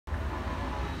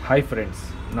Hi friends,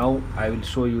 now I will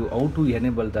show you how to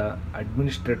enable the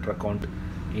administrator account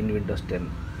in Windows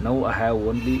 10. Now I have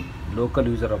only local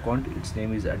user account, its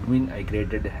name is admin. I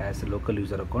created as a local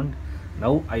user account.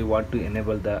 Now I want to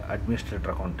enable the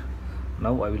administrator account.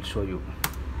 Now I will show you.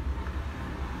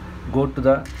 Go to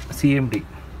the CMD,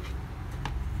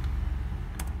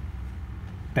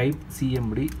 type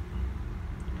CMD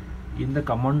in the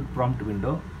command prompt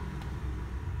window.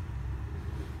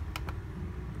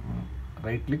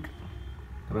 Right click,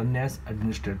 run as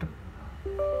administrator,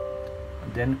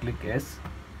 then click yes.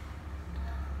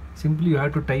 Simply you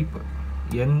have to type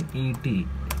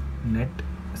net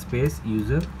space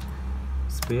user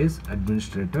space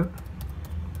administrator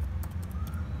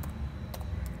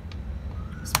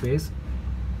space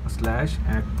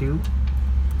 /active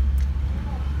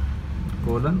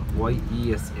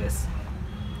 :YESS.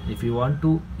 If you want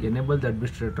to enable the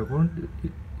administrator account,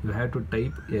 you have to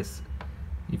type yes.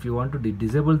 If you want to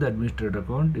disable the administrator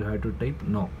account, you have to type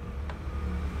no.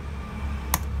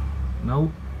 Now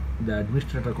the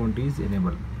administrator account is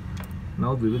enabled.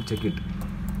 Now we will check it.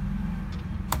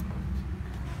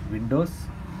 Windows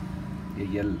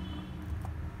L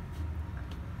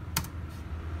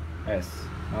S.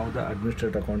 Now the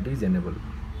administrator account is enabled.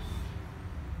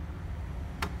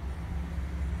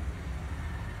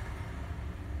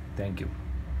 Thank you.